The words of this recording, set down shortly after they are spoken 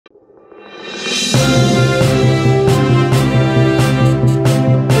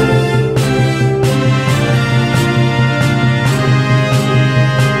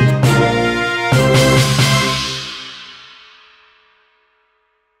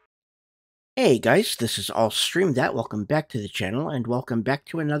Hey guys, this is All Stream That. Welcome back to the channel and welcome back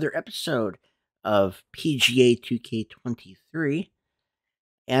to another episode of PGA 2K23.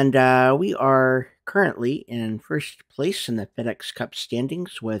 And we are currently in first place in the FedEx Cup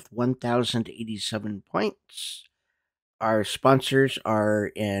standings with 1,087 points. Our sponsors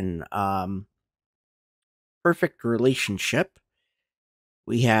are in perfect relationship.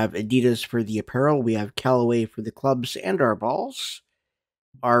 We have Adidas for the apparel, we have Callaway for the clubs and our balls.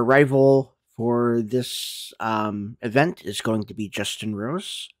 Our rival for this event is going to be Justin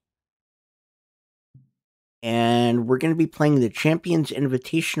Rose. And we're going to be playing the Champions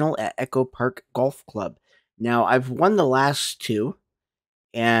Invitational at Echo Park Golf Club. Now, I've won the last two,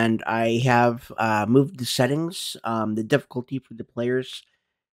 and I have moved the settings, the difficulty for the players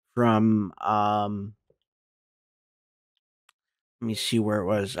from, let me see where it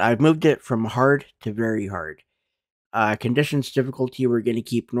was. I've moved it from hard to very hard. Conditions difficulty, we're going to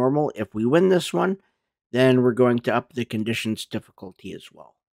keep normal. If we win this one, then we're going to up the conditions difficulty as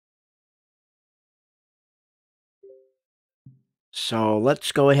well. So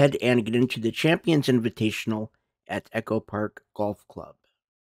let's go ahead and get into the Champions Invitational at Echo Park Golf Club.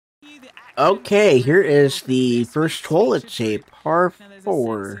 Okay, here is the first hole. It's a par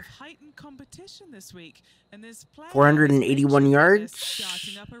 4. 481 yards.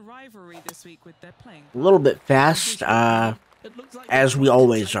 A little bit fast, as we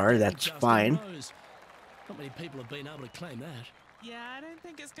always are. That's fine. Not many people have been able to claim that. Yeah, I don't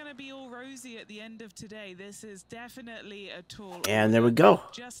think it's going to be all rosy at the end of today. This is definitely a tall. And there we go.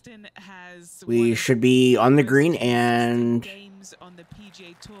 Justin has. We should be on the green, and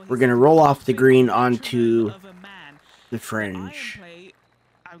we're going to roll off the green onto the fringe.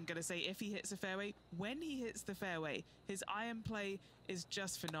 I'm going to say if he hits the fairway, when he hits the fairway, his iron play is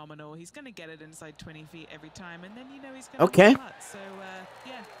just phenomenal. He's going to get it inside 20 feet every time, and then you know he's going to okay. Putt. So,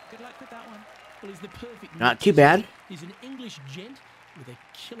 yeah, good luck with that one. Well, he's the perfect Not too bad. He's an English gent with a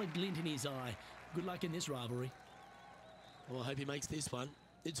killer glint in his eye. Good luck in this rivalry. Well, I hope he makes this one.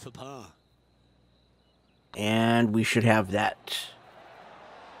 It's for par. And we should have that.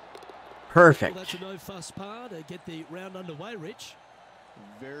 Perfect. Well, that's a no-fuss par to get the round underway, Rich.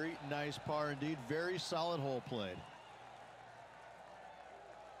 Very nice par indeed. Very solid hole played.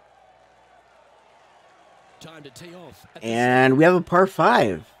 Time to tee off. And we have a par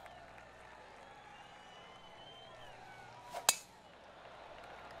 5.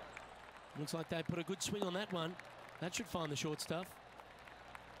 Looks like they put a good swing on that one. That should find the short stuff.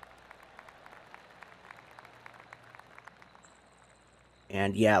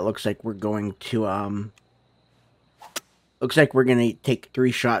 And yeah, it looks like we're going to looks like we're going to take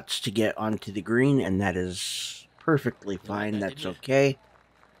 3 shots to get onto the green, and that is perfectly fine. That's okay.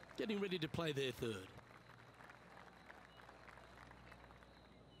 Getting ready to play their third.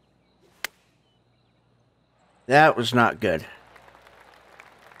 That was not good.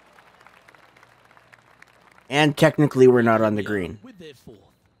 And technically, we're not on the green. With their fourth.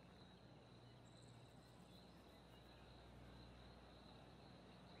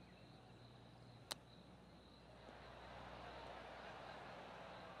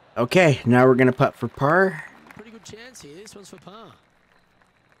 Okay, now we're going to putt for par. Pretty good chance here. This one's for par.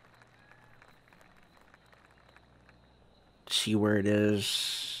 See where it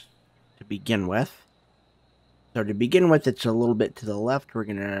is to begin with. So to begin with, it's a little bit to the left. We're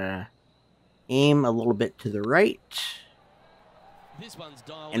going to aim a little bit to the right. This one's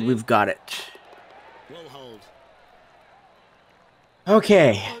dialed and in. We've got it. Well hold.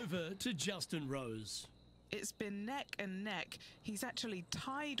 Okay. Over to Justin Rose. It's been neck and neck. He's actually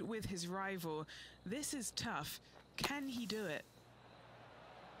tied with his rival. This is tough. Can he do it?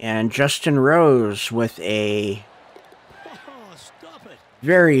 And Justin Rose with a Stop it.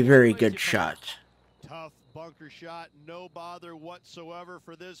 very, very good shot. Tough bunker shot. No bother whatsoever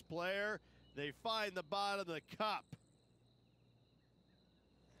for this player. They find the bottom of the cup.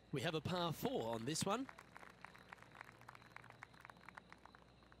 We have a par 4 on this one.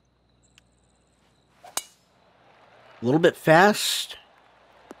 A little bit fast.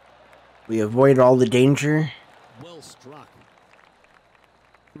 We avoid all the danger. Well struck.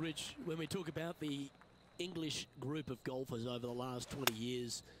 Rich, when we talk about the English group of golfers over the last 20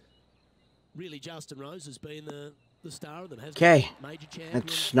 years, really Justin Rose has been the star of them, hasn't he? Okay, Major champion,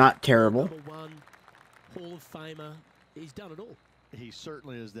 that's not terrible. #1, Hall of Famer. He's done it all. He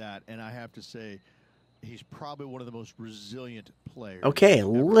certainly is that, and I have to say, he's probably one of the most resilient players. Okay, a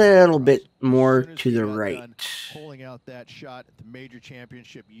little bit more to the right. Pulling out that shot at the major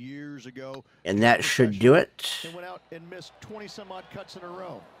championship years ago. And that should do it. And went out and missed 20-some-odd cuts in a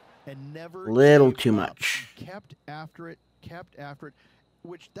row. And never little gave too up. much. Kept after it,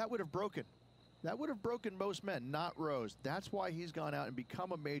 which that would have broken That would have broken most men, not Rose. That's why he's gone out and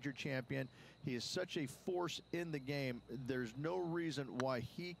become a major champion. He is such a force in the game. There's no reason why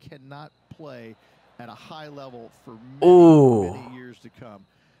he cannot play at a high level for many years to come.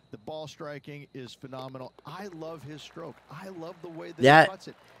 The ball striking is phenomenal. I love his stroke. I love the way that he puts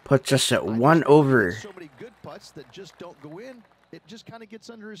it. Puts us at 1 over. So many good putts that just don't go in. It just kind of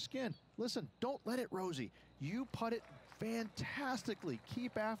gets under his skin. Listen, don't let it, Rosie. You putt it fantastically.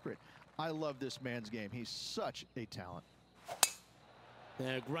 Keep after it. I love this man's game. He's such a talent.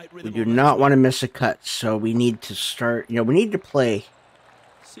 Great We rhythm do on not that want to miss a cut, so we need to start, we need to play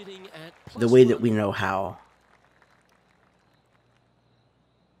sitting at the way +1. that we know how.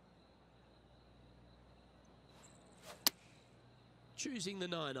 Choosing the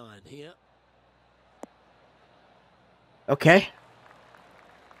 9-iron here. Okay.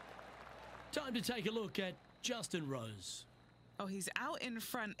 Time to take a look at Justin Rose. Oh, he's out in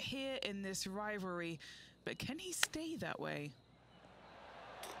front here in this rivalry, but can he stay that way?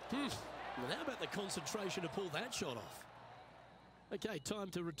 Well, how about the concentration to pull that shot off? Okay, time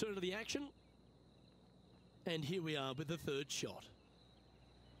to return to the action. And here we are with the third shot.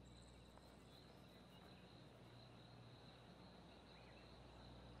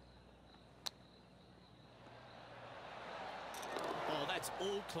 Oh, that's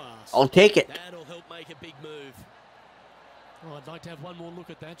all class. I'll take it. That'll help make a big move. Oh, I'd like to have one more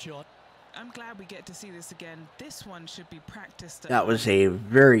look at that shot. I'm glad we get to see this again. This one should be practiced. That was a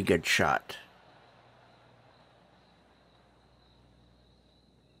very good shot.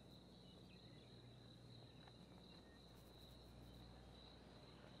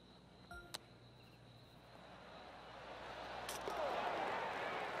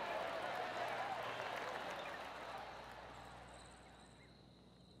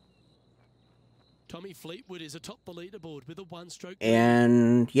 Tommy Fleetwood is atop the leaderboard with a one-stroke.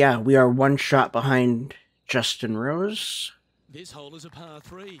 And yeah, we are 1 shot behind Justin Rose. This hole is a par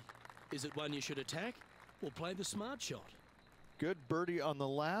 3. Is it one you should attack or play the smart shot? Good birdie on the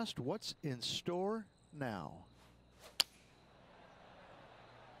last. What's in store now?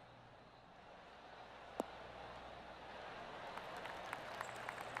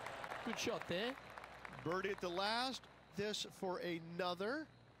 Good shot there. Birdie at the last. This for another.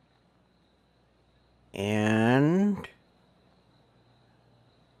 And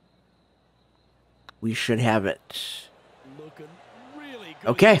we should have it. Looking really good.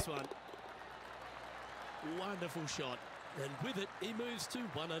 Okay. This one. Wonderful shot. And with it, he moves to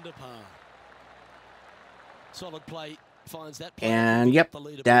 1 under par. Solid play. Finds that play. And yep,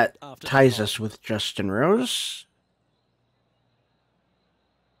 that ties us with Justin Rose.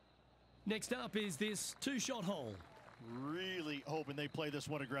 Next up is this 2-shot hole. Really hoping they play this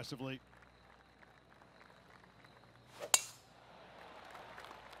one aggressively.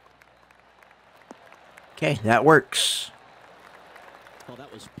 Okay, that works. Oh,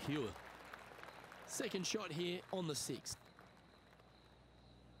 that was pure. Second shot here on the 6th.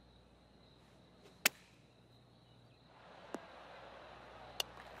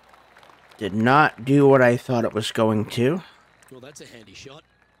 Did not do what I thought it was going to. Well, that's a handy shot.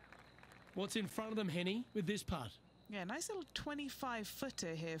 What's in front of them, Henny, with this putt? Yeah, nice little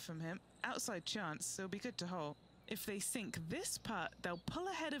 25-footer here from him. Outside chance, so it'll be good to hole. If they sink this putt, they'll pull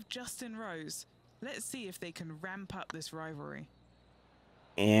ahead of Justin Rose. Let's see if they can ramp up this rivalry.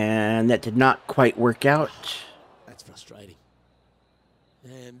 And that did not quite work out. That's frustrating.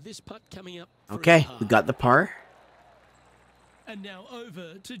 And this putt coming up. Okay, we got the par. And now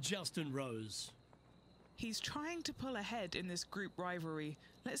over to Justin Rose. He's trying to pull ahead in this group rivalry.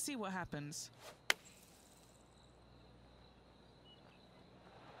 Let's see what happens.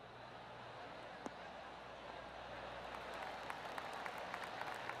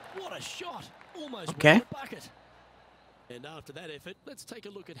 What a shot! Almost Okay. went in the bucket. And after that effort, let's take a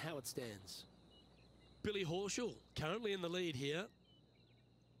look at how it stands. Billy Horschel currently in the lead here.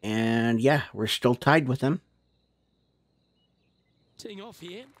 And yeah, we're still tied with him. Teeing off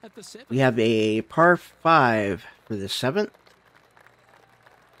here at the 7th. We have a par 5 for the 7th.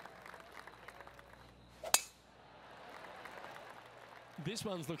 This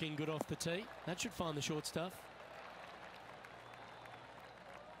one's looking good off the tee. That should find the short stuff.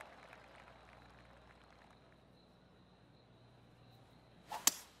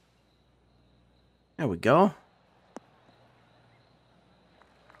 There we go.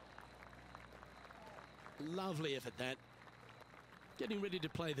 Lovely effort that. Getting ready to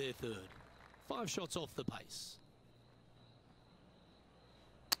play their third. 5 shots off the pace.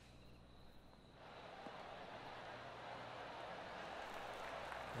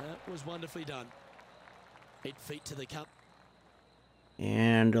 That was wonderfully done. 8 feet to the cup.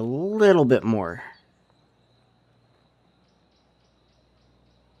 And a little little bit more.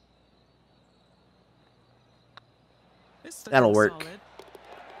 That'll work. Solid.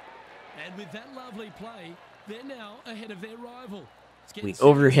 And with that lovely play, they're now ahead of their rival. We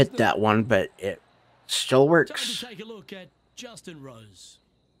overhit that one, but it still works. Time to take a look at Justin Rose.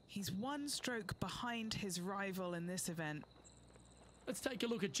 He's one stroke behind his rival in this event. Let's take a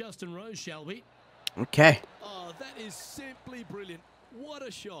look at Justin Rose, shall we? Okay. Oh, that is simply brilliant. What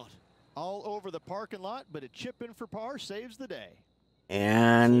a shot. All over the parking lot, but a chip in for par saves the day.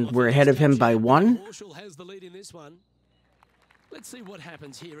 And we're ahead of him by 1. Marshall has the lead in this one. Let's see what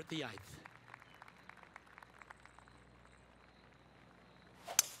happens here at the 8th.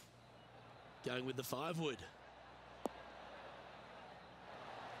 Going with the 5-wood.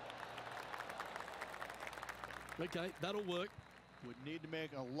 Okay, that'll work. Would need to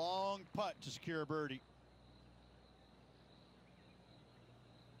make a long putt to secure a birdie.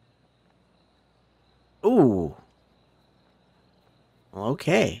 Ooh.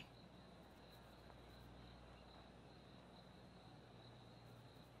 Okay.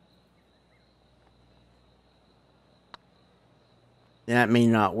 That may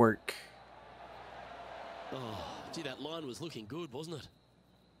not work. Oh, gee, that line was looking good, wasn't it?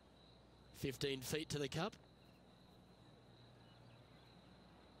 15 feet to the cup.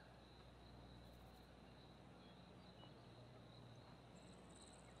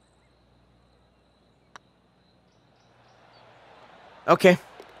 Okay.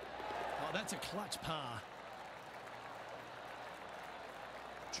 Oh, that's a clutch par.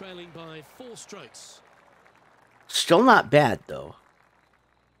 Trailing by 4 strokes. Still not bad, though.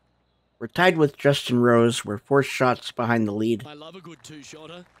 We're tied with Justin Rose. We're 4 shots behind the lead. I love a good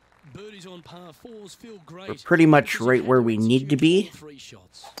 2-shotter. Birdies on par 4s feel great. We're pretty much right where we need to be, 3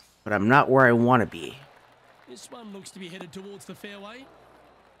 shots. but I'm not where I want to be. This one looks to be headed towards the fairway.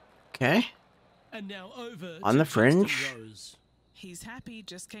 Okay. And now over On to the fringe. Justin Rose. He's happy,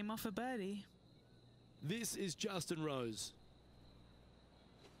 just came off a birdie. This is Justin Rose.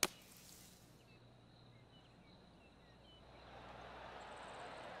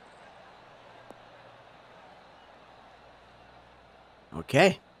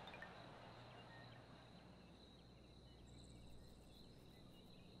 Okay.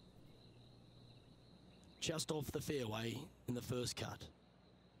 Just off the fairway in the first cut.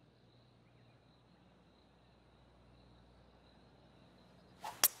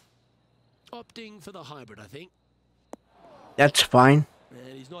 Opting for the hybrid, I think. That's fine.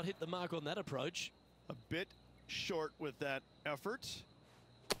 And he's not hit the mark on that approach. A bit short with that effort.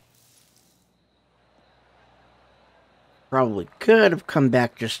 Probably could have come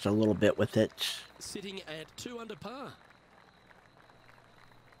back just a little bit with it. Sitting at 2 under par.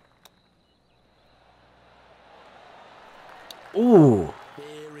 Ooh.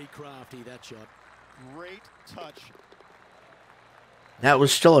 Very crafty, that shot. Great touch. That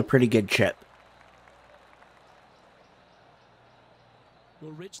was still a pretty good chip.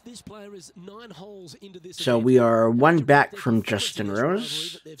 Well, Rich, this player is 9 holes into this So event. we are 1 back They're from performance Justin in this rivalry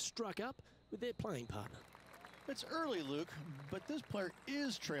Rose. that they've struck up with their playing partner. It's early, Luke, but this player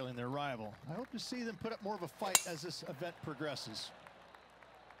is trailing their rival. I hope to see them put up more of a fight as this event progresses.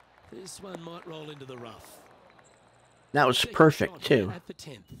 This one might roll into the rough. That was Second perfect, shot too. At the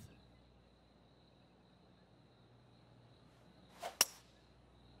 10th.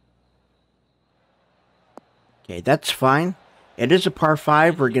 Okay, that's fine. It is a par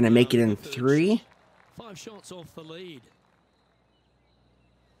 5. We're going to make it in 3. 5 shots off the lead.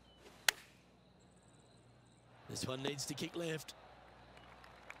 This one needs to kick left.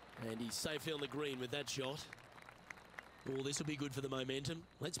 And he's safely on the green with that shot. Oh, this will be good for the momentum.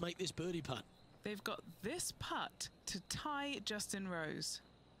 Let's make this birdie putt. They've got this putt to tie Justin Rose.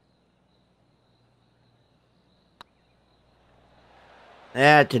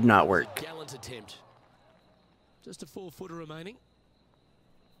 That did not work. Gallant attempt. Just a 4-footer remaining.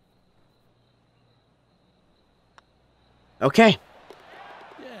 Okay.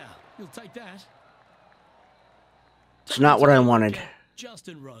 Yeah, you'll take that. It's not what I wanted.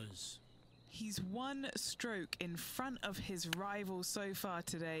 Justin Rose. He's 1 stroke in front of his rival so far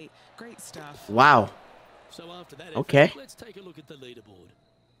today. Great stuff. Wow. So after that, Okay. effort, let's take a look at the leaderboard.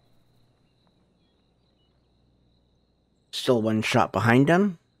 Still 1 shot behind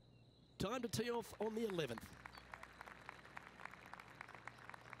him. Time to tee off on the 11th.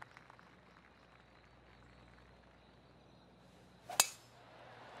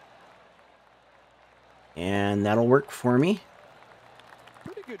 And that'll work for me.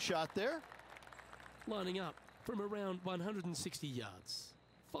 Pretty good shot there. Lining up from around 160 yards.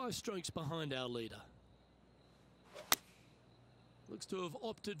 5 strokes behind our leader. Looks to have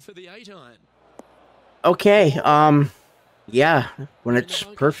opted for the 8-iron. Okay, yeah, when it's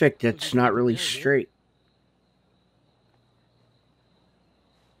perfect, it's not really straight.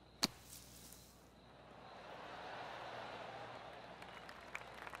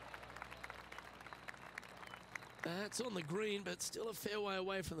 That's on the green, but still a fair way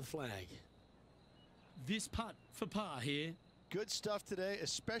away from the flag. This putt for par here. Good stuff today,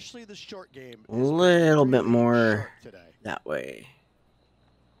 especially the short game. A little bit Really more sharp today. that way.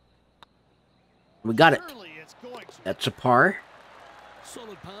 We got it. Surely it's going to. That's a par.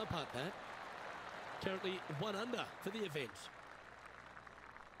 Solid par putt, that. Currently 1 under for the event.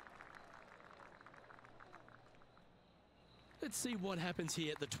 Let's see what happens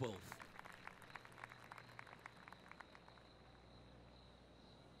here at the 12th.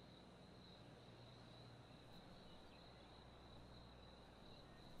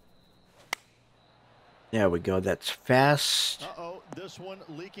 There we go. That's fast. Uh-oh, this one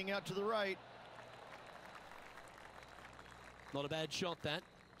leaking out to the right. Not a bad shot, that.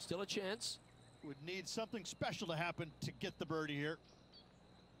 Still a chance. Would need something special to happen to get the birdie here.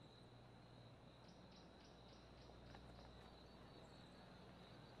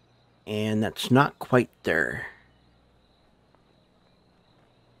 And that's not quite there.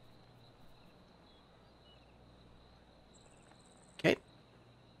 Okay.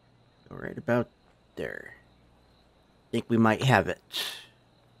 Go right about there. Think we might have it.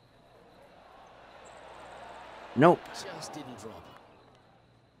 Nope. Just didn't drop.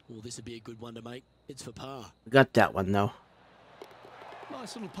 Oh, this would be a good one to make. It's for par. We got that one, though.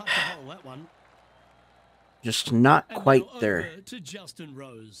 Nice little putt to hole, that one. Just not And quite now there. over to Justin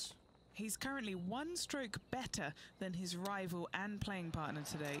Rose. He's currently 1 stroke better than his rival and playing partner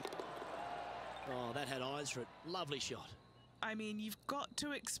today. Oh, that had eyes for it. Lovely shot. I mean, you've got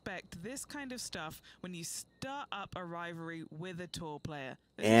to expect this kind of stuff when you start up a rivalry with a tour player.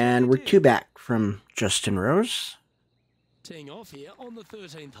 This is And what we're they 2 do. back from Justin Rose. Teeing off here on the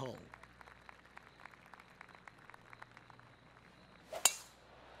 13th hole.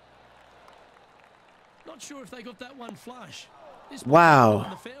 Not sure if they got that one flush. This Wow. on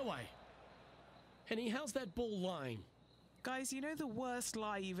the fairway. Henny, how's that ball lying? Guys, you know the worst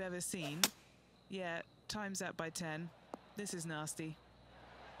lie you've ever seen? Yeah, times that by 10. This is nasty.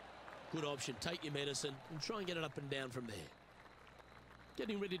 Good option. Take your medicine and try and get it up and down from there.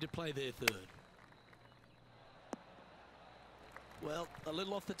 Getting ready to play their third. Well, a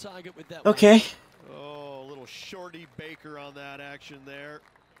little off the target with that one. Okay. Oh, a little shorty Baker on that action there.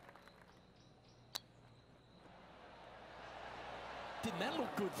 Didn't that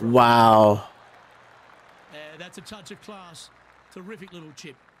look good for him? Wow. Yeah, that's a touch of class. Terrific little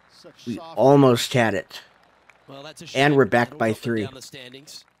chip. Such We soft almost had it. Well, that's a And shame. we're back That'll by knock them 3. down the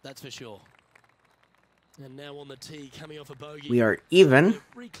standings, that's for sure. And now on the tee, coming off a bogey. We are even. to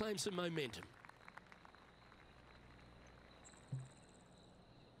reclaim some momentum.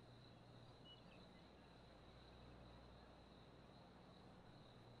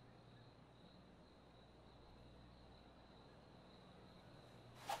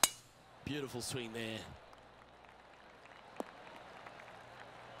 Beautiful swing there.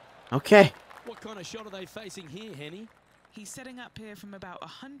 Okay. What kind of shot are they facing here, Henny? He's setting up here from about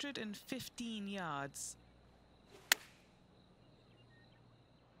 115 yards.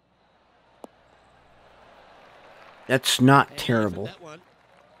 That's not And terrible. That one.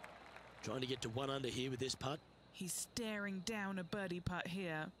 Trying to get to 1 under here with this putt. He's staring down a birdie putt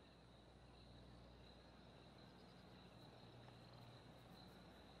here.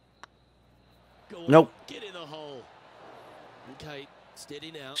 Go on, Nope. Get in the hole. Okay,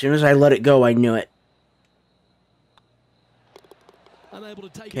 steady now. As soon as I let it go, I knew it. Unable to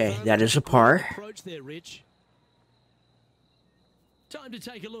take Okay, advantage that of is the a par. approach there, Rich. Time to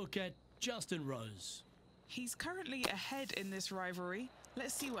take a look at Justin Rose. He's currently ahead in this rivalry.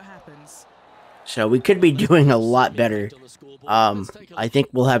 Let's see what happens. So we could be doing a lot better. On the scoreboard. Let's take a I look. think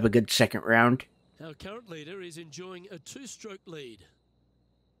we'll have a good second round. Our current leader is enjoying a 2-stroke lead.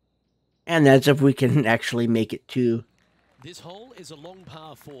 And that's if we can actually make it to This hole is a long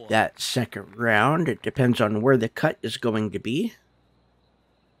par 4. that second round. It depends on where the cut is going to be.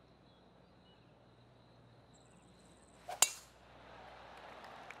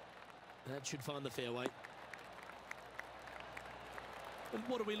 That should find the fairway. And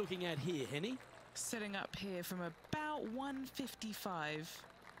what are we looking at here, Henny? Setting up here from about 155.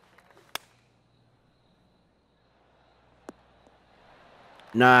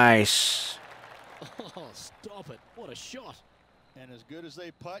 Nice. Oh, stop it. What a shot. And as good as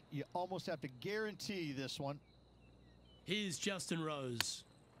they putt, you almost have to guarantee this one. Here's Justin Rose.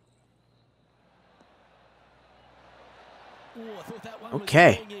 Oh, I thought that one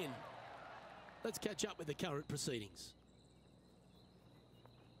Okay. was going in. Let's catch up with the current proceedings.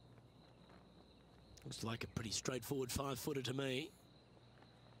 Looks like a pretty straightforward 5-footer to me.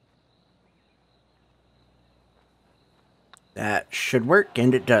 That should work,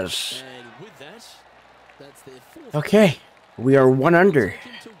 and it does. And with that, that's their fourth. Okay, we are 1 under.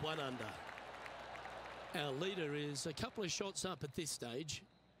 Taken to 1 under. Our leader is a couple of shots up at this stage.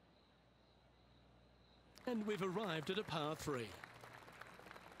 And we've arrived at a par 3.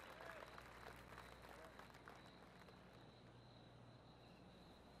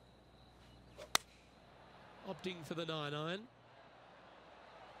 Opting for the 9-iron.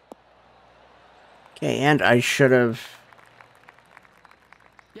 Okay, and I should have...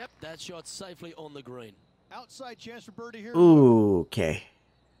 Yep, that shot's safely on the green. Outside chance for birdie here. Ooh, okay.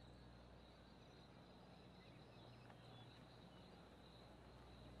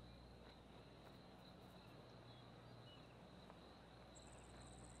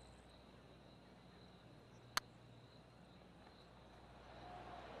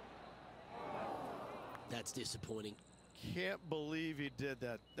 That's disappointing. Can't believe he did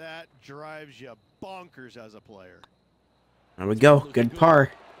that. That drives you bonkers as a player. There we go. Good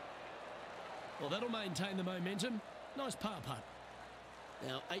par. Well, that'll maintain the momentum. Nice par putt.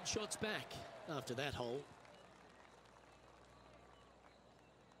 Now 8 shots back after that hole.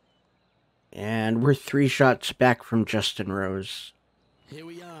 And we're 3 shots back from Justin Rose. Here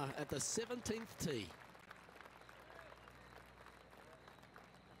we are at the 17th tee.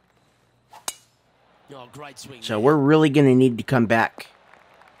 Oh, great swing. So there. we're really going to need to come back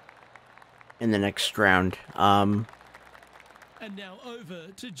in the next round. And now over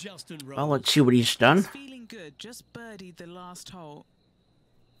to Justin Rose. Well, let's see what he's done. He's feeling good. Just birdied the last hole.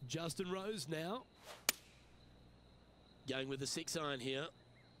 Justin Rose now. Going with the 6-iron here.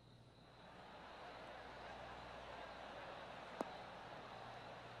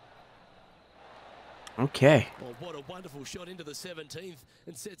 Okay. Well, what a wonderful shot into the 17th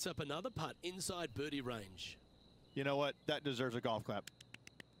and sets up another putt inside birdie range. You know what? That deserves a golf clap.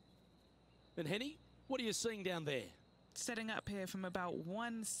 And Henny, what are you seeing down there? Setting up here from about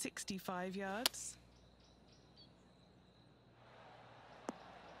 165 yards.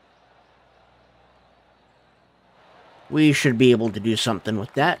 We should be able to do something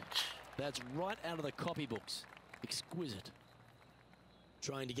with that. That's right out of the copybooks. Exquisite.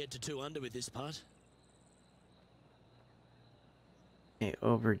 Trying to get to 2 under with this putt. Okay,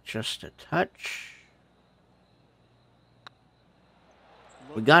 over just a touch.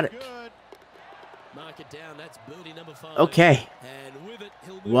 We got it. Good. Mark it down. That's birdie number 5. Okay. And with it,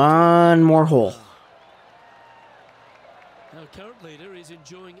 he'll move One more hole. Our current leader is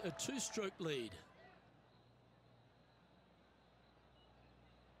enjoying a 2-stroke lead.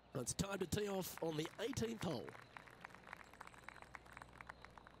 It's time to tee off on the 18th hole.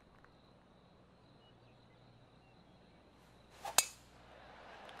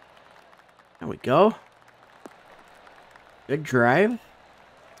 There we go. Good drive.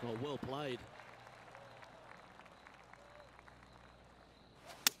 Oh, well played.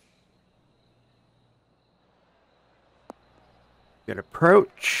 Good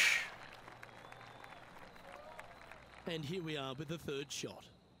approach. And here we are with the 3rd shot.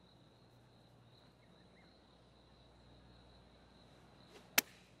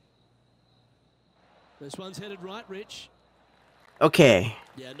 This one's headed right, Rich. Okay.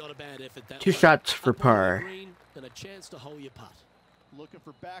 Yeah, not a bad effort that 2 one. shots for Up on the par. green and a chance to hole your putt. Looking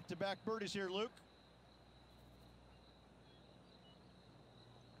for back-to-back birdies here, Luke.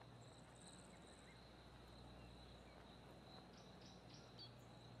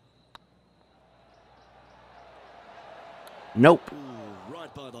 Nope. Ooh,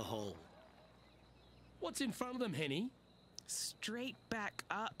 right by the hole. What's in front of them, Henny? Straight back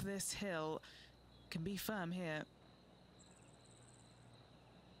up this hill. Can be firm here.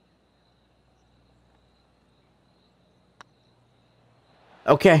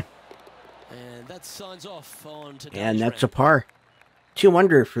 Okay. And that signs off on today's And that's a round. par. 2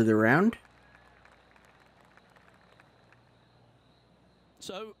 under for the round.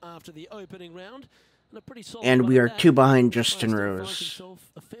 So, after the opening round, and a pretty solid And run we at are that, 2 behind Rose Justin still Rose. finds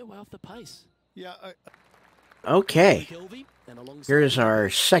himself a fair way off the pace. Yeah, Okay. Luke Elvey, and alongside Here's him, our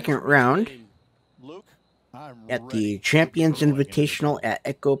second round Luke, I'm at ready the for Champions rolling in this Invitational one. at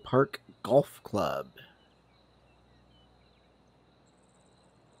Echo Park Golf Club.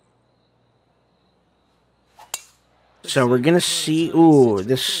 So we're going to see... Ooh,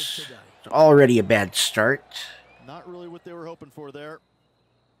 this is already a bad start. Not really what they were hoping for there.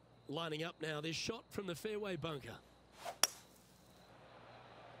 Lining up now, this shot from the fairway bunker.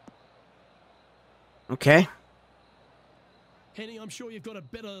 Okay. Henny, I'm sure you've got a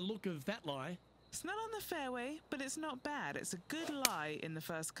better look of that lie. It's not on the fairway, but it's not bad. It's a good lie in the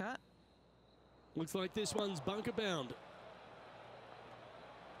first cut. Looks like this one's bunker bound.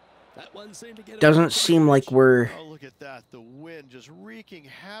 That one seemed to get Doesn't seem like we're... Oh, look at that. The wind just wreaking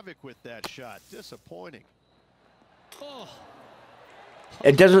havoc with that shot. Disappointing. Oh.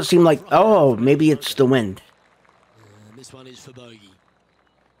 It doesn't seem like... Oh, maybe it's the wind. And this one is for bogey.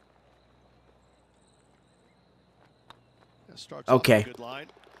 Starts Okay. off a good line.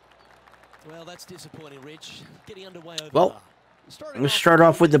 Well, that's disappointing, Rich. Getting underway over Well, par. let's start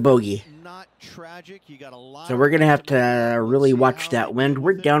off with the bogey. Not tragic. You got a lot. So we're going to have to really watch that wind.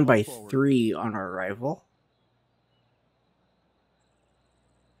 We're down by 3 on our arrival.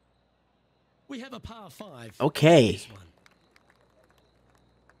 We have a par 5. Okay. This one.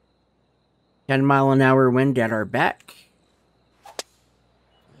 10-mile-an-hour wind at our back. A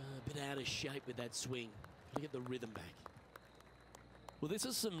bit out of shape with that swing. Look at the rhythm back. Well, this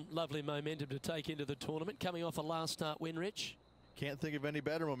is some lovely momentum to take into the tournament, coming off a last start win, Rich. Can't think of any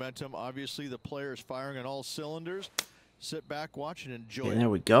better momentum. Obviously, the players firing on all cylinders. Sit back, watch, and enjoy Okay, it. there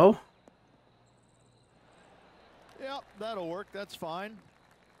we go. Yep, that'll work. That's fine.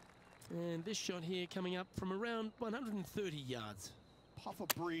 And this shot here coming up from around 130 yards. Puff of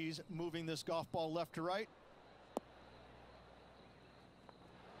breeze moving this golf ball left to right.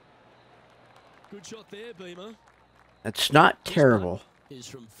 Good shot there, Beamer. That's not terrible. Is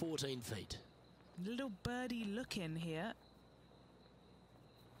from 14 feet. Little birdie look in here.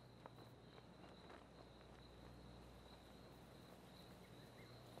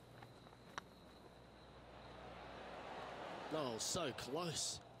 Oh, so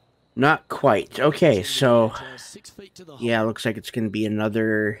close. Not quite. Okay, so... 6 feet to the hole. Yeah, looks like it's going to be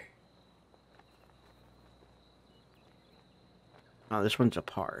another... Oh, this one's a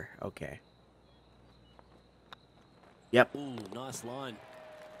par. Okay. Yep. Ooh, nice line.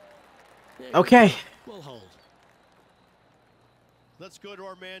 Yeah, Okay. well hold. Let's go to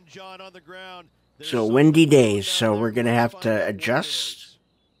our man John on the ground. So windy days, so we're going to have to adjust.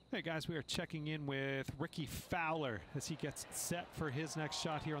 Hey guys, we are checking in with Ricky Fowler as he gets set for his next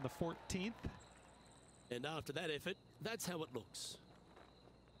shot here on the 14th. And after that effort, that's how it looks.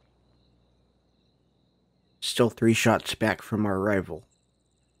 Still 3 shots back from our rival.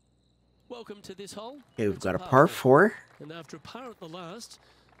 Welcome to this hole. Okay, we've It's got a par 4. And after a par at the last,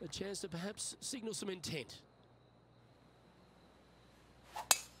 a chance to perhaps signal some intent.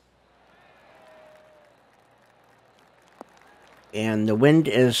 And the wind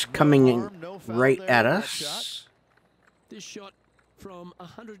is coming in No foul right there at on that us. shot. This shot from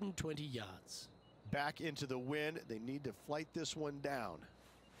 120 yards. Back into the wind. They need to flight this one down.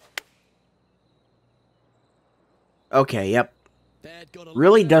 Okay, yep. That got a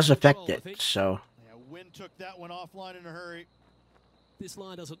Really little does out of affect control, I it, think. so... Yeah, wind took that one offline in a hurry. This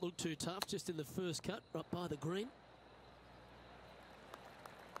line doesn't look too tough, just in the first cut, right by the green.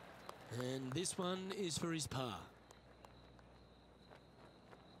 And this one is for his par.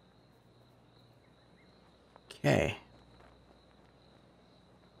 Okay.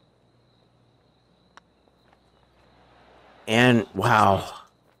 And, wow.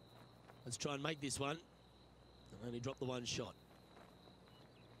 Let's try and make this one. I'll only drop the one shot.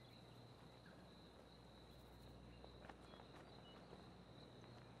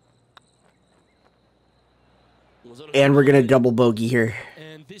 And we're going to double bogey here.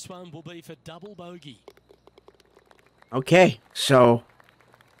 And this one will be for double bogey. Okay, so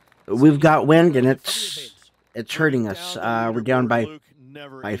we've got wind and it's hurting us. We're down by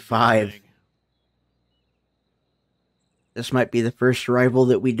 5. This might be the first rival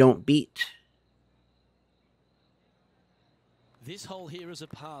that we don't beat. This hole here is a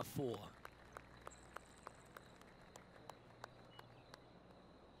par 4.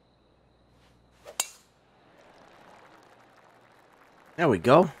 There we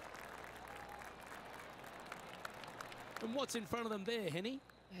go. And what's in front of them there, Henny?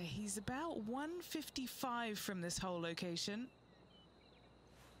 He's about 155 from this hole location.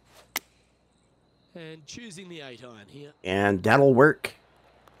 And choosing the 8-iron here. And that'll work.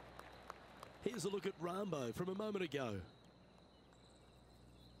 Here's a look at Rambo from a moment ago.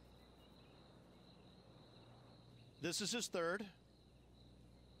 This is his third.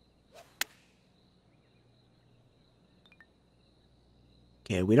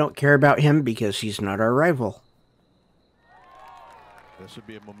 Okay, we don't care about him because he's not our rival. This would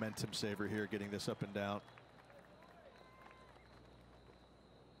be a momentum saver here, getting this up and down.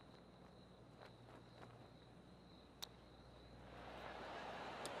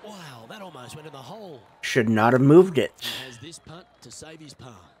 Wow, that almost went in the hole. Should not have moved it. He has this putt to save his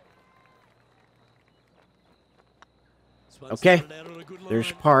par. one Okay, started out on a good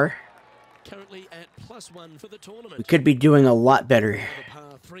there's line. par. Currently at +1 for the tournament. We could be doing a lot better. Another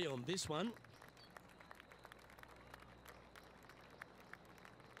par 3 on this one.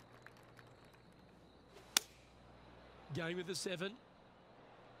 Going with the 7.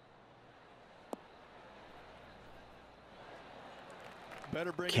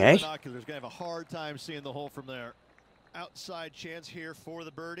 Better bring Okay. in binoculars. Gonna have a hard time seeing the hole from there. Outside chance here for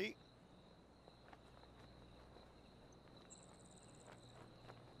the birdie.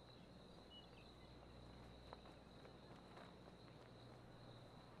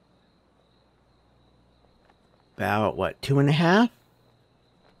 About, what, 2.5?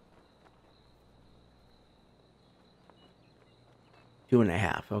 Two and a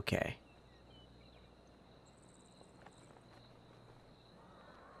half, okay.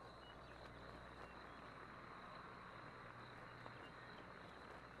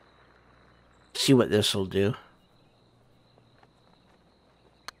 See what this will do.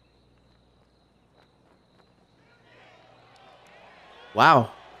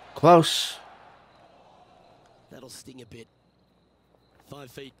 Wow, close. That'll sting a bit. 5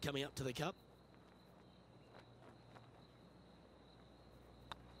 feet coming up to the cup.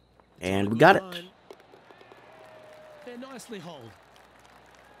 And we got it. They're nicely holed.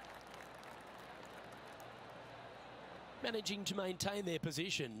 Managing to maintain their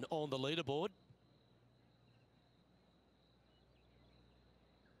position on the leaderboard.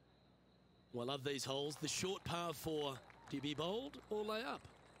 Well, I love these holes. The short par 4. Do you be bold or lay up?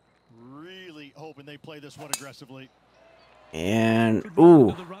 Really hoping they play this one aggressively. And,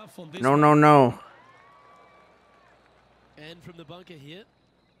 ooh, no, no, no. And from the bunker here.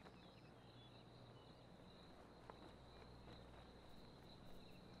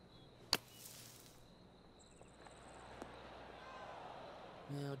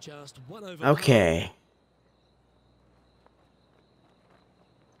 Now just 1 over. Okay.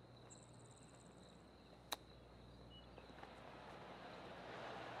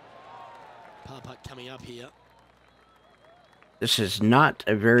 Par putt coming up here. This is not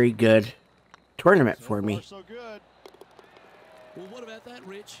a very good tournament for me. So good. Well, what about that,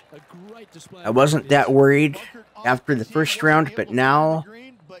 Rich? A great display. I wasn't that worried after the first round, but now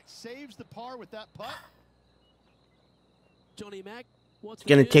But saves the par with that putt. Johnny Mack, what's it's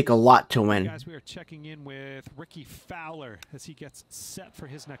going to take a lot to win. Guys, we are checking in with Ricky Fowler as he gets set for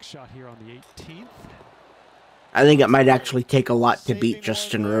his next shot here on the 18th. I think it might actually take a lot to beat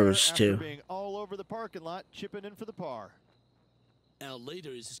Justin Rose, too. Being all over the parking lot, chipping in for the par. Our leader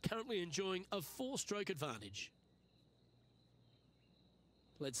is currently enjoying a 4-stroke advantage.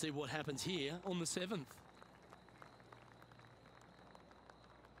 Let's see what happens here on the 7th.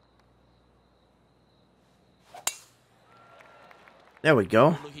 There we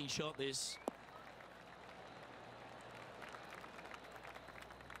go. Looking shot this.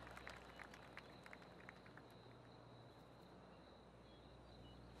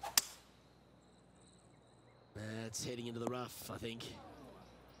 That's heading into the rough, I think.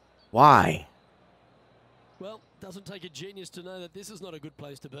 Why? Well, doesn't take a genius to know that this is not a good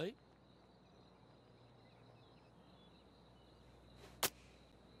place to be.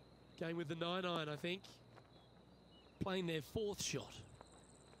 Going with the 9-iron, I think. Playing their 4th shot.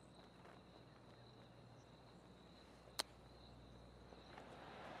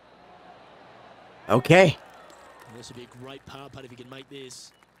 Okay. And this would be a great par putt if you can make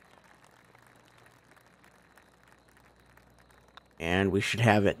this. And we should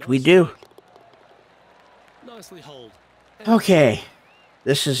have it. We do. Nicely holed. Okay.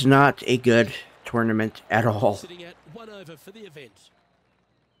 This is not a good tournament at all. Sitting at 1 over for the event.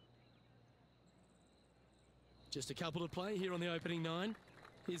 Just a couple to play here on the opening 9.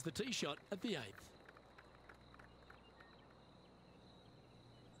 Here's the tee shot at the 8th.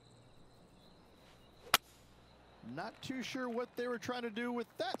 Not too sure what they were trying to do with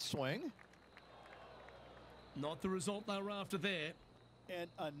that swing. Not the result they were after there. And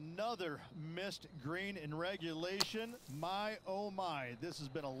another missed green in regulation. My, oh my, this has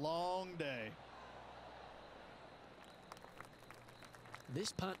been a long day.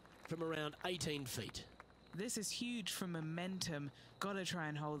 This putt from around 18 feet. This is huge for momentum. Gotta try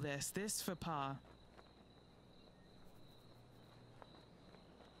and hold this. This for par.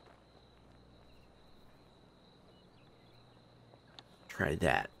 Try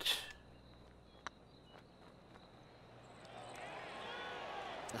that.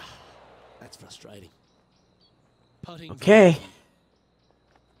 That's frustrating. Putting. Okay.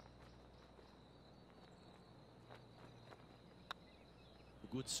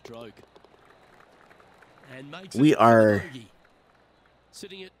 Good stroke. And makes We it are bogey.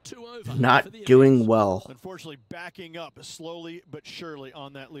 Sitting at 2 over. Not for the doing event. well. Unfortunately, backing up slowly but surely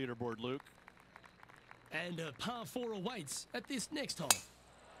on that leaderboard, Luke. And a par 4 awaits at this next hole.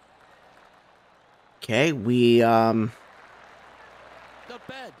 Okay, we Not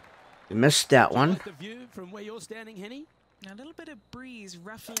bad. missed that Do you one. like the view from where you're standing, Henny? A little bit of breeze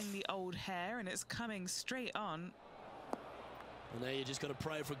ruffling the old hair, and it's coming straight on. Well, now you just got to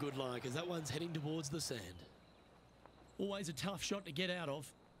pray for a good lie, because that one's heading towards the sand. Always a tough shot to get out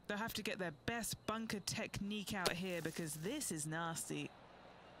of. They'll have to get their best bunker technique out here because this is nasty.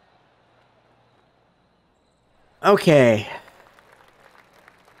 Okay.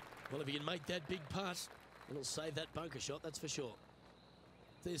 Well, if you can make that big putt, it'll save that bunker shot, that's for sure.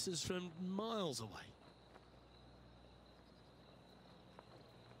 This is from miles away.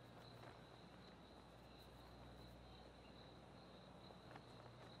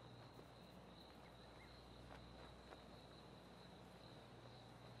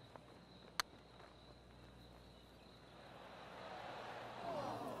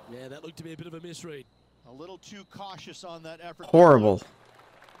 Yeah, that looked to be a bit of a misread. A little too cautious on that effort. Horrible.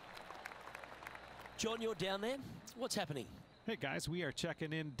 John, you're down there. What's happening? Hey guys, we are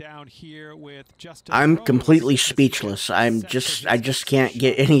checking in down here with Justin I'm Rose completely as he speechless. gets I set for his just next can't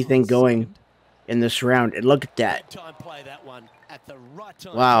get shot anything on going second. in this round. And look at that. Big time play, that one, at the right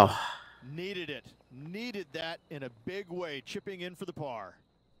time. Wow. Needed it. Needed that in a big way, chipping in for the par.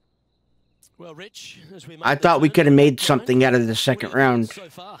 Well, Rich, as we I thought we could have made something out of the second round. So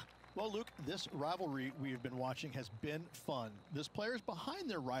far. Well, Luke, this rivalry we have been watching has been fun. This player's behind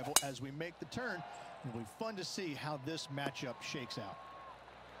their rival as we make the turn. It'll be fun to see how this matchup shakes out.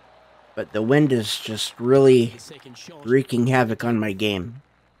 But the wind is just really The second shot. wreaking havoc on my game.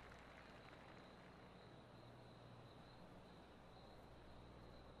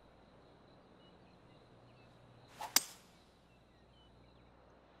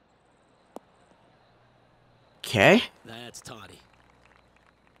 Okay. That's tidy.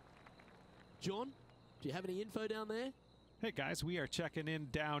 John, do you have any info down there? Hey guys, we are checking in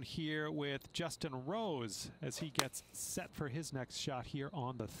down here with Justin Rose as he gets set for his next shot here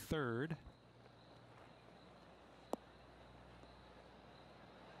on the third.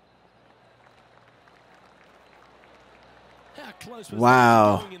 How close was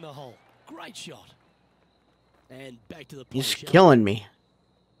Wow. that going in the hole? Great shot. And back to the He's polish. killing me.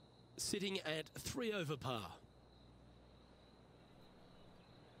 Sitting at 3 over par.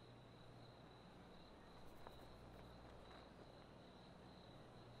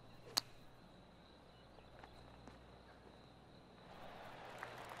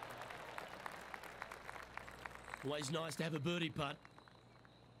 Always nice to have a birdie putt.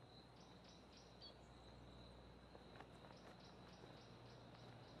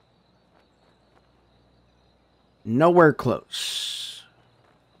 Nowhere close.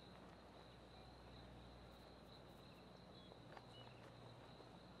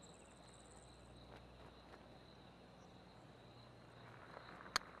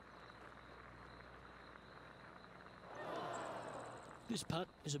 This putt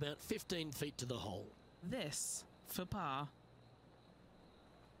is about 15 feet to the hole. This for par.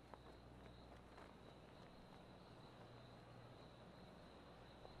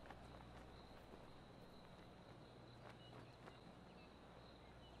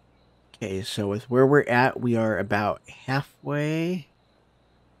 Okay, so with where we're at, we are about halfway.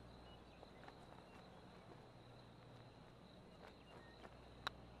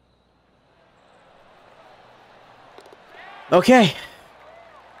 Okay.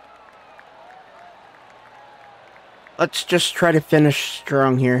 Let's just try to finish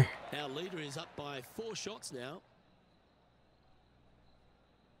strong here. Our leader is up by 4 shots now.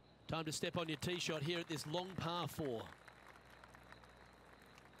 Time to step on your tee shot here at this long par 4.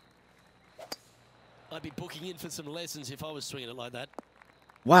 I'd be booking in for some lessons if I was swinging it like that.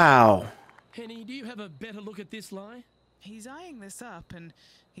 Wow. Henny, do you have a better look at this lie? He's eyeing this up and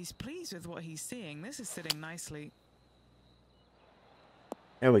he's pleased with what he's seeing. This is sitting nicely.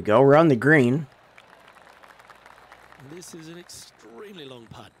 There we go. We're on the green. This is an extremely long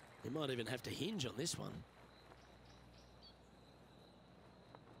putt. You might even have to hinge on this one.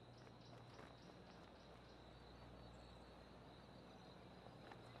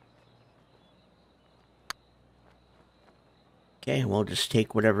 Okay, we'll just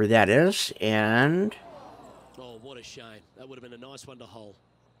take whatever that is and... Oh, what a shame. That would have been a nice one to hole.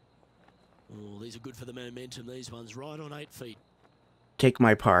 Oh, these are good for the momentum, these ones. Right on 8 feet. take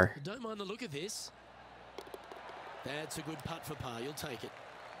my par. Don't mind the look of this. That's a good putt for par. You'll take it.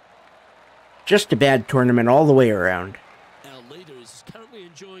 Just a bad tournament all the way around. Our leader is currently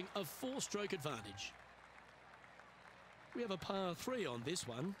enjoying a 4-stroke advantage. We have a par 3 on this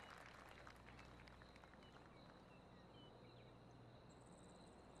one.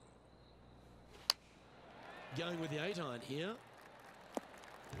 Going with the 8-iron here.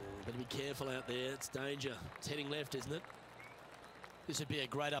 Better be careful out there. It's danger. It's heading left, isn't it? This would be a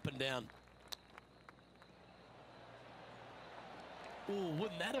great up and down. Oh,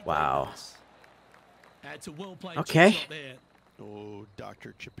 wouldn't that have been nice? That's a well-played shot there. Oh,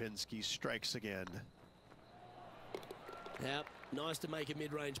 Dr. Chapinski strikes again. Yep, nice to make a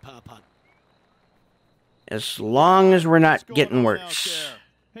mid-range par putt. As long as we're not getting worse.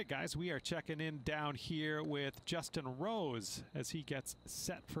 Hey guys, we are checking in down here with Justin Rose as he gets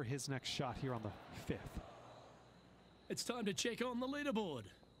set for his next shot here on the 5th. It's time to check on the leaderboard.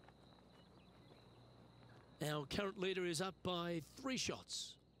 Our current leader is up by 3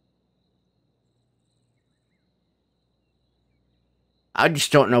 shots. I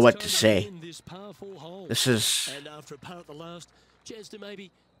just don't know what to say. This is and after a par at the last, chance to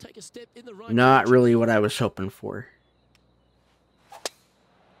maybe take a step in the right not direction. really what I was hoping for.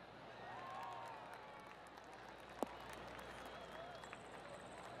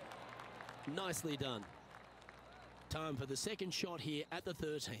 Nicely done. Time for the second shot here at the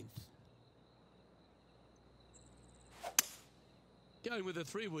 13th. Going with a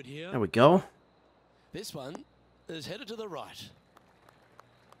 3-wood here. There we go. This one is headed to the right.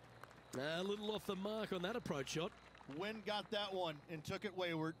 A little off the mark on that approach shot. Wind got that one and took it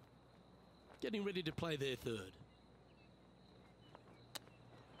wayward. Getting ready to play their 3rd.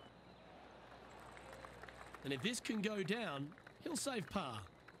 And if this can go down, he'll save par.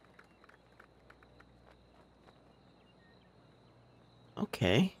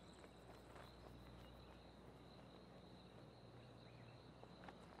 Okay.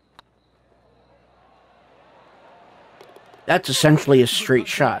 That's essentially a straight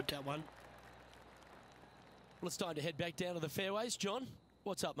shot. That one. Well, it's time to head back down to the fairways. John,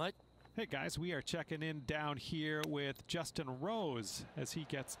 what's up, mate? Hey guys, we are checking in down here with Justin Rose as he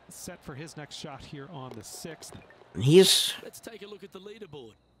gets set for his next shot here on the 6th. Let's take a look at the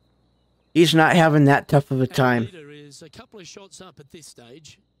leaderboard. He's not having that tough of a time. Our leader is a couple of shots up at this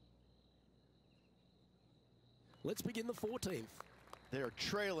stage. Let's begin the 14th. They're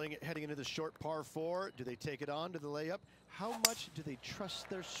trailing heading into the short par 4. Do they take it on to the layup? How much do they trust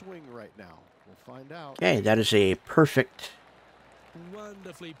their swing right now? We'll find out. Okay, that is a perfect.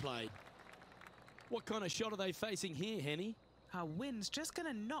 Wonderfully played. What kind of shot are they facing here, Henny? Our wind's just going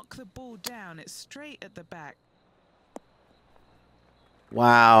to knock the ball down. It's straight at the back.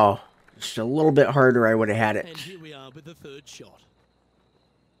 Wow. Just a little bit harder, I would have had it. And here we are with the 3rd shot.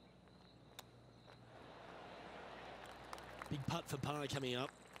 Big putt for par coming up.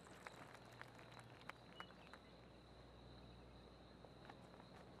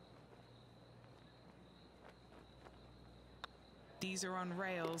 These are on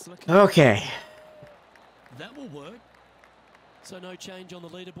rails. Looking Okay. That will work. So no change on the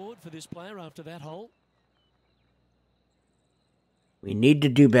leaderboard for this player after that hole. We need to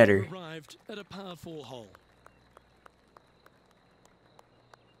do better. Arrived at a par 4 hole.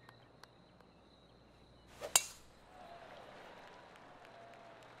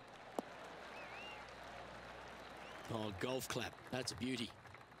 Oh, golf clap. That's a beauty.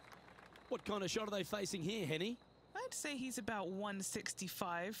 What kind of shot are they facing here, Henny? I'd say he's about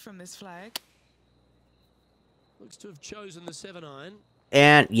 165 from this flag. Looks to have chosen the 7-iron.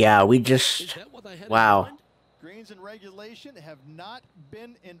 And yeah, we Is just that what they had in wow. mind? Greens and regulation have not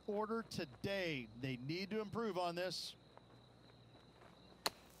been in order today. They need to improve on this.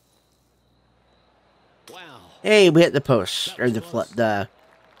 Wow. Hey, we hit the post or the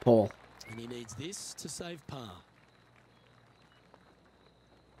pole. And he needs this to save par.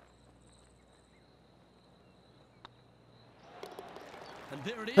 And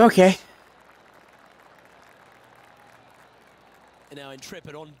there it is. Okay. And our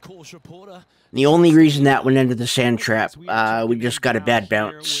intrepid on-course reporter. The only reason that went into the sand trap, we just got a bad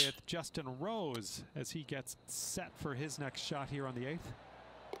Down bounce. here with Justin Rose as he gets set for his next shot here on the 8th.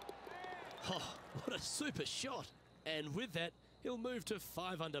 Oh, what a super shot. And with that, he'll move to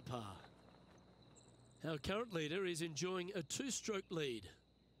 5 under par. Our current leader is enjoying a 2-stroke lead.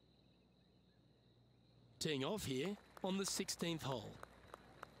 Teeing off here on the 16th hole.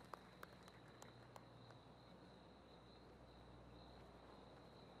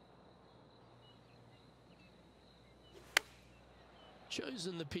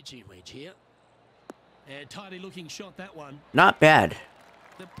 Chosen the pitching wedge here. And tidy looking shot, that one. Not bad.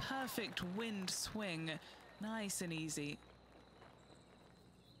 The perfect wind swing. Nice and easy.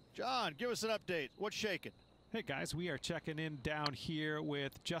 John, give us an update. What's shaking? Hey guys, we are checking in down here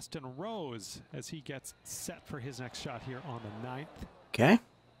with Justin Rose as he gets set for his next shot here on the 9th. Okay.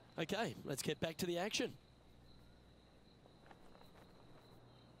 Okay, let's get back to the action.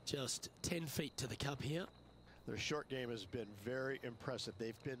 Just 10 feet to the cup here. Their short game has been very impressive.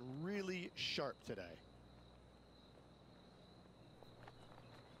 They've been really sharp today.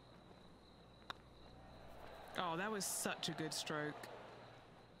 Oh, that was such a good stroke.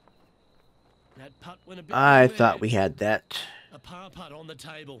 That putt went a bit I low thought there. we had that. A par putt on the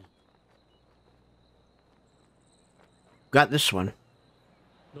table. Got this one.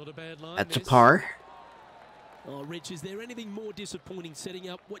 Not a bad line. That's a this. par. Oh, Rich, is there anything more disappointing setting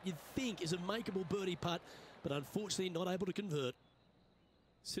up what you'd think is a makeable birdie putt, but unfortunately not able to convert?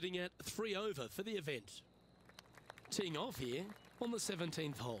 Sitting at 3 over for the event. Teeing off here on the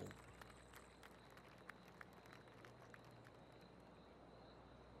 17th hole.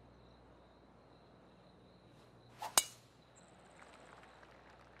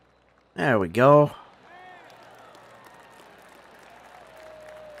 There we go.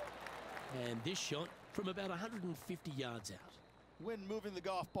 And this shot from about 150 yards out. Wind moving the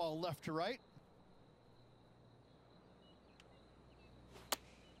golf ball left to right.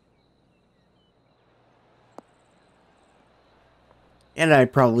 And I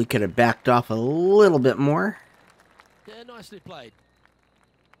probably could have backed off a little bit more. Yeah, nicely played.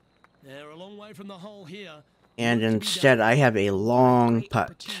 They're a long way from the hole here. And Work to be instead, done. I have a long Great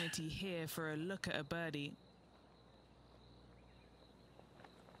putt. opportunity here for a look at a birdie.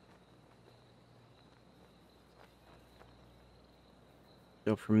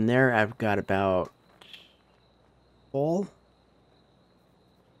 So from there, I've got about hole.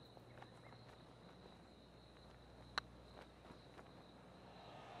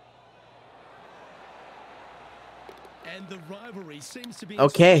 And the rivalry seems to be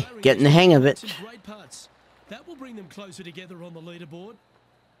Okay, inspiring getting the as hang well. of it. Some great putts. That will bring them closer together on the leaderboard.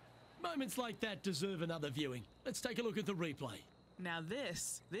 Moments like that deserve another viewing. Let's take a look at the replay. Now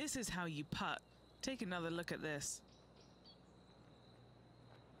this is how you putt. Take another look at this.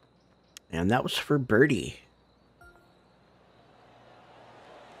 And that was for birdie.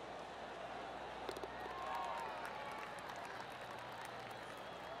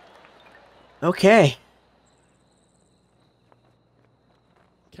 Okay.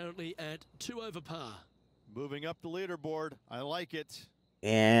 Currently at 2 over par. Moving up the leaderboard. I like it.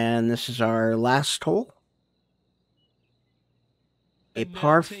 And this is our last hole. A And now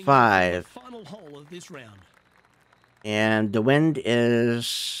par teeing off on the 5. final hole of this round. And the wind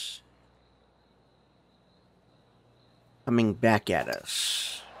is coming back at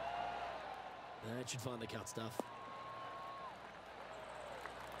us. That should find the cut stuff.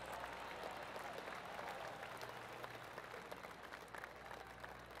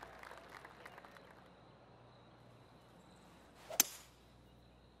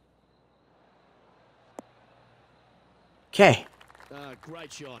 Okay.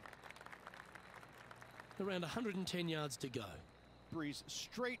 Great shot. Around 110 yards to go. Breeze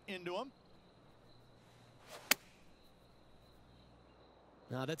straight into him.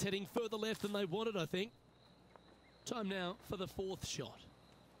 Now that's heading further left than they wanted, I think. Time now for the 4th shot.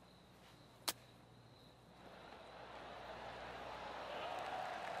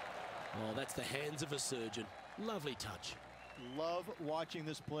 Oh, that's the hands of a surgeon. Lovely touch. Love watching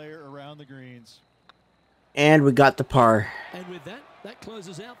this player around the greens. And we got the par. And with that, that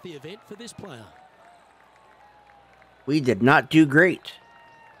closes out the event for this player. We did not do great.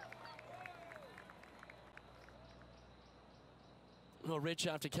 Well, Rich,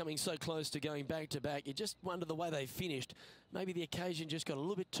 after coming so close to going back-to-back, you just wonder the way they finished. Maybe the occasion just got a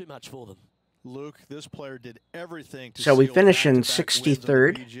little bit too much for them. Luke, this player did everything to So we seal finish in back-to-back wins on the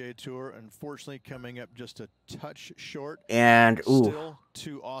 63rd. PGA Tour. Unfortunately, coming up just a touch short. And, ooh. Still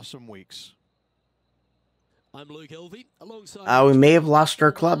 2 awesome weeks. I'm Luke Elvey, alongside... We may have lost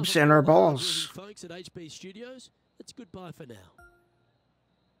our clubs and our balls. Folks at HB Studios, it's goodbye for now.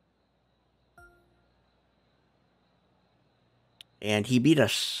 And he beat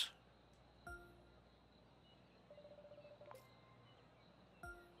us.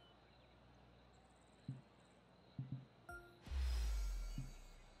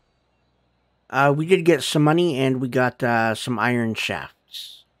 We did get some money, and we got some iron shafts.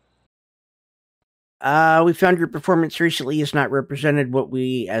 We found your performance recently is not represented what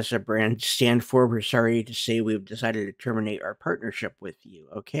we as a brand stand for. We're sorry to say we've decided to terminate our partnership with you.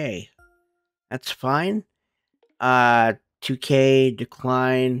 Okay. That's fine. 2K,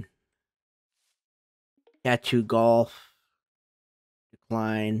 decline. Tattoo golf,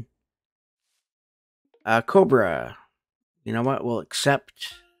 decline. Cobra. You know what? We'll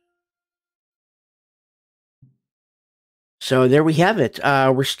accept. So there we have it.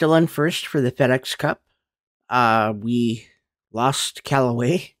 We're still in first for the FedEx Cup. We lost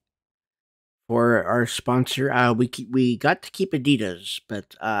Callaway for our sponsor. We got to keep Adidas,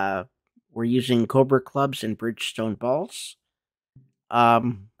 but we're using Cobra clubs and Bridgestone balls.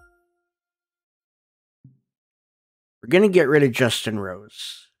 We're gonna get rid of Justin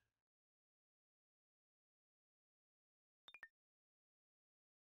Rose.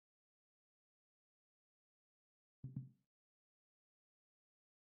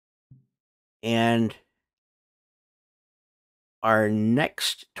 And our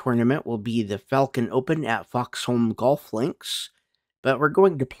next tournament will be the Falcon Open at Foxholm Golf Links, but we're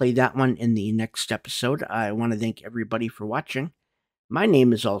going to play that one in the next episode. I want to thank everybody for watching. My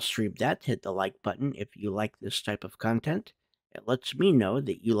name is AllStreamThat. Hit the like button if you like this type of content. It lets me know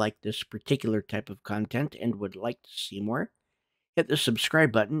that you like this particular type of content and would like to see more. Hit the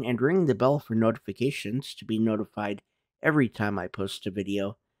subscribe button and ring the bell for notifications to be notified every time I post a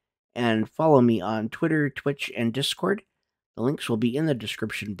video. And follow me on Twitter, Twitch, and Discord. The links will be in the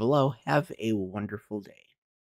description below. Have a wonderful day.